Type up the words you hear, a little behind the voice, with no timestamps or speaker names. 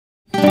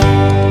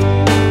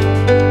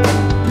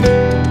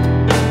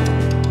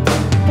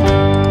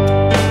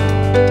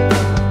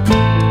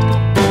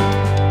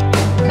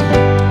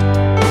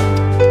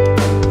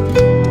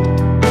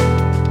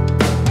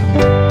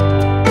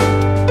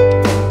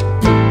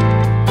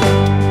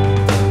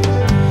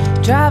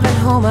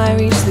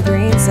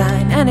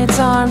sign, and its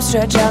arms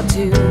stretch out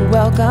to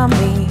welcome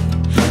me.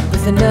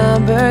 With the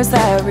numbers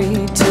that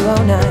read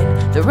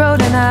 209, the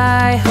road and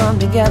I hum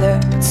together,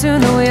 but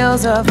soon the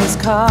wheels of his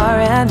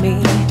car and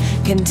me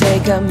can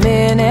take a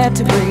minute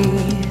to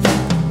breathe.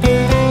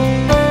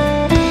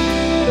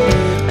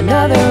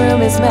 Another room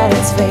has met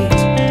its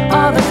fate,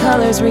 all the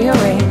colors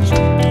rearranged,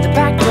 the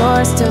back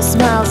door still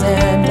smiles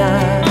and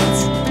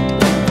nods.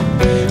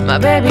 My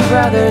baby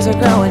brothers are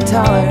growing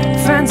taller,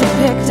 friends have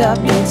picked up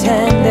new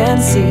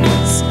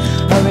tendencies,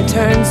 a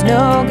return's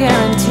no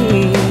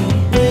guarantee.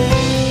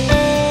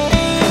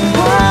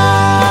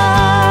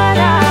 What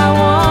I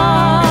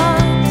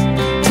want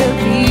to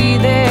be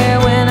there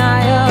when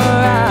I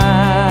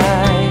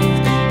arrive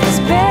is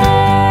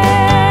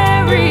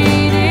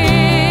buried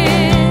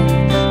in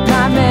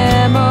my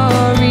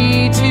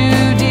memory,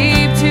 too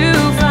deep to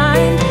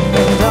find.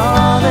 And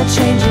all the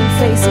changing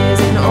faces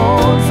in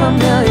old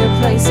familiar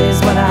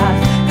places, what I've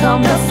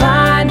come to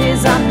find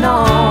is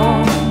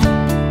unknown,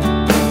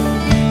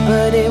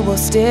 but it will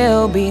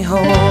still be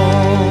home.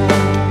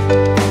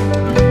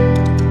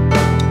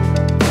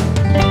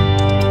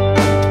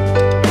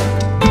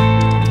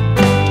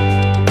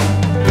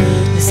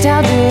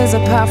 Nostalgia is a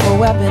powerful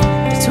weapon,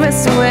 it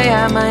twists away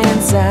at my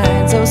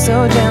insides, oh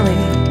so gently,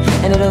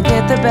 and it'll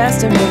get the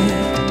best of me.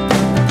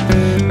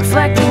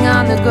 Reflecting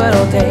on the good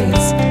old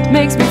days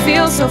makes me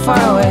feel so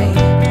far away,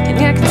 and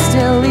yet can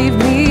still leave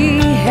me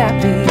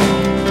happy.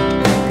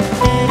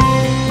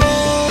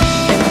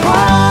 And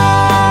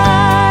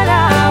what I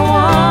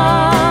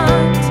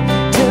want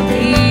to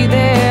be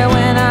there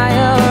when I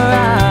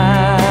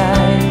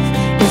arrive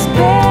is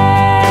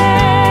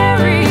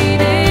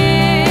buried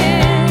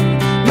in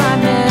my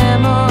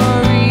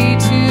memory,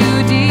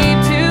 too deep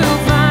to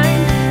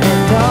find.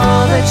 And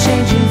all the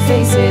changing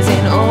faces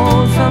in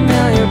old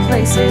familiar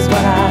places,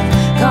 what I've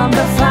come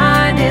to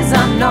find is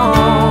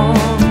unknown,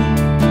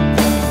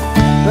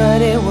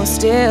 but it will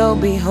still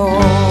be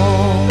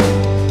home.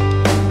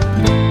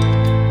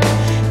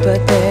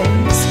 But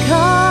there's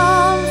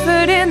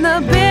comfort in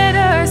the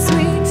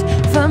bittersweet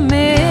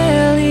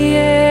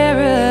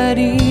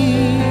familiarity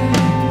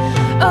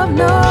of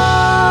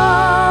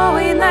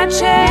knowing that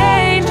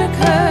change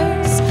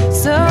occurs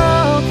so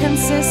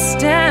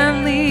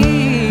consistently.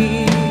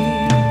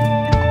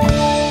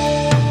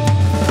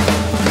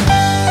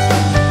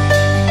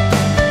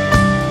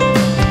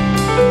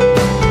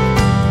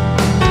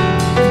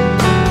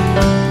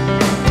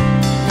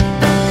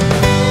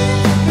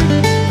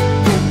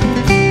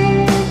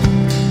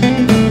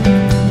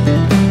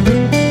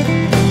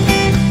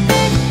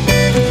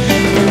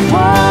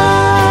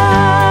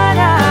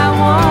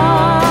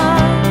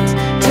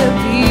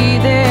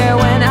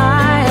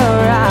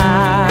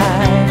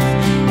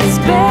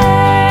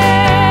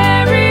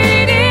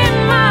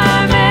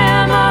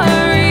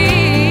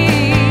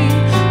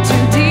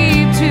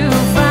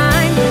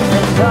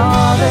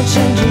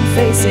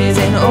 Faces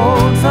in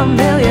old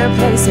familiar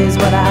places,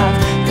 what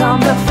I've come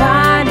to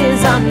find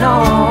is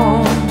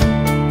unknown,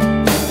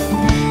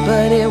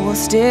 but it will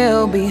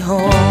still be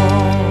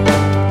home.